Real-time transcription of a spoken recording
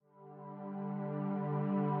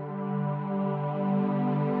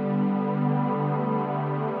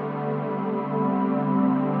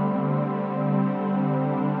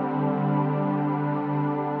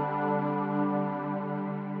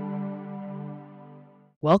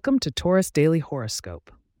Welcome to Taurus Daily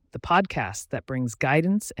Horoscope, the podcast that brings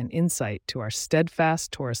guidance and insight to our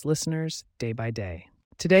steadfast Taurus listeners day by day.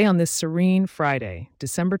 Today, on this serene Friday,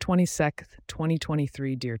 December 22nd,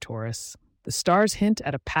 2023, dear Taurus, the stars hint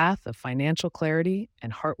at a path of financial clarity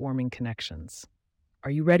and heartwarming connections.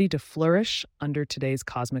 Are you ready to flourish under today's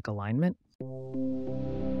cosmic alignment?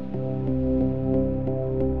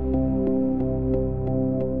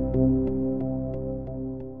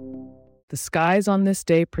 The skies on this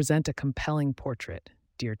day present a compelling portrait,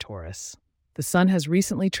 dear Taurus. The sun has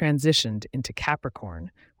recently transitioned into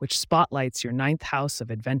Capricorn, which spotlights your ninth house of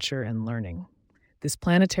adventure and learning. This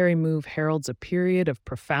planetary move heralds a period of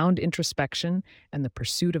profound introspection and the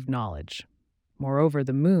pursuit of knowledge. Moreover,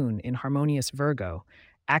 the moon, in harmonious Virgo,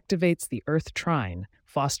 activates the Earth trine,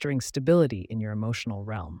 fostering stability in your emotional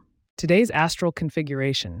realm. Today's astral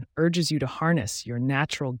configuration urges you to harness your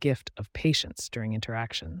natural gift of patience during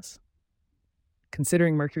interactions.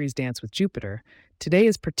 Considering Mercury's dance with Jupiter, today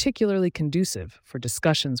is particularly conducive for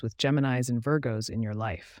discussions with Geminis and Virgos in your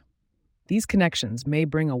life. These connections may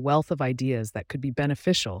bring a wealth of ideas that could be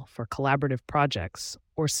beneficial for collaborative projects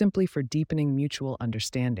or simply for deepening mutual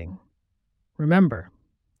understanding. Remember,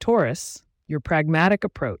 Taurus, your pragmatic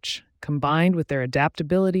approach, combined with their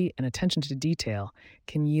adaptability and attention to detail,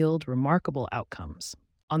 can yield remarkable outcomes.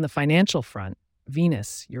 On the financial front,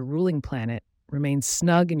 Venus, your ruling planet, remains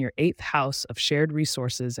snug in your eighth house of shared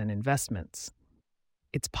resources and investments.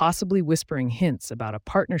 It's possibly whispering hints about a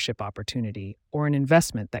partnership opportunity or an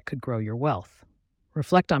investment that could grow your wealth.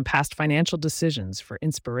 Reflect on past financial decisions for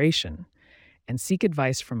inspiration and seek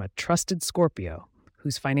advice from a trusted Scorpio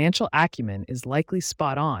whose financial acumen is likely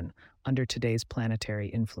spot on under today's planetary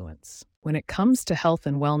influence. When it comes to health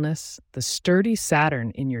and wellness, the sturdy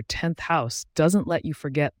Saturn in your 10th house doesn't let you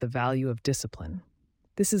forget the value of discipline.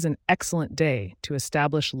 This is an excellent day to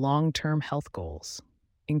establish long-term health goals.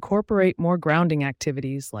 Incorporate more grounding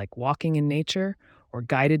activities like walking in nature or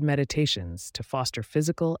guided meditations to foster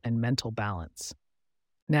physical and mental balance.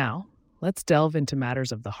 Now, let's delve into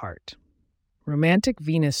matters of the heart. Romantic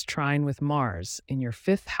Venus trine with Mars in your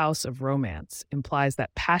 5th house of romance implies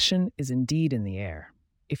that passion is indeed in the air.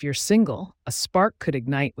 If you're single, a spark could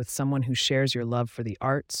ignite with someone who shares your love for the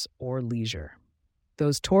arts or leisure.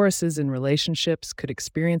 Those Tauruses in relationships could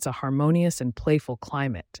experience a harmonious and playful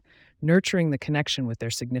climate, nurturing the connection with their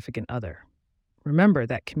significant other. Remember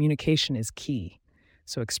that communication is key,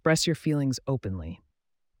 so express your feelings openly.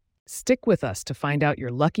 Stick with us to find out your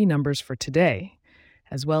lucky numbers for today,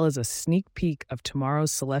 as well as a sneak peek of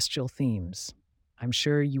tomorrow's celestial themes. I'm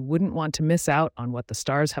sure you wouldn't want to miss out on what the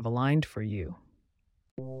stars have aligned for you.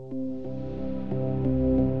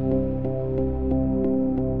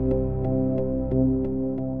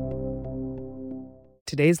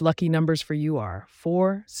 Today's lucky numbers for you are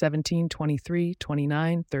 4, 17, 23,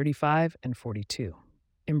 29, 35, and 42.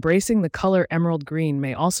 Embracing the color emerald green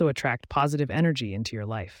may also attract positive energy into your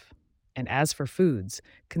life. And as for foods,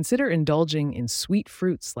 consider indulging in sweet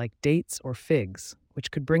fruits like dates or figs,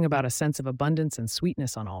 which could bring about a sense of abundance and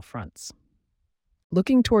sweetness on all fronts.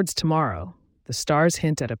 Looking towards tomorrow, the stars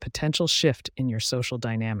hint at a potential shift in your social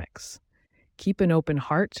dynamics. Keep an open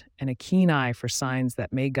heart and a keen eye for signs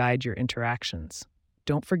that may guide your interactions.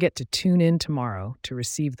 Don't forget to tune in tomorrow to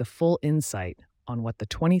receive the full insight on what the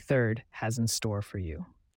 23rd has in store for you.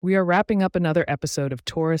 We are wrapping up another episode of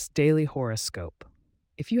Taurus Daily Horoscope.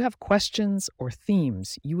 If you have questions or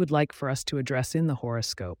themes you would like for us to address in the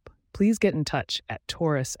horoscope, please get in touch at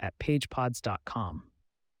taurus@pagepods.com.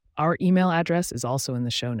 Our email address is also in the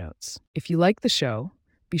show notes. If you like the show,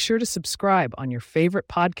 be sure to subscribe on your favorite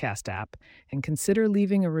podcast app and consider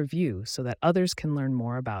leaving a review so that others can learn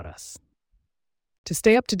more about us. To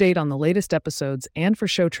stay up to date on the latest episodes and for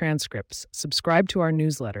show transcripts, subscribe to our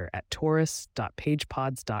newsletter at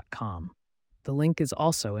taurus.pagepods.com. The link is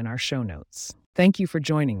also in our show notes. Thank you for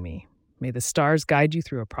joining me. May the stars guide you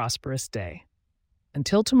through a prosperous day.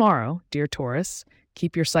 Until tomorrow, dear Taurus,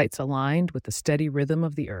 keep your sights aligned with the steady rhythm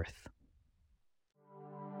of the earth.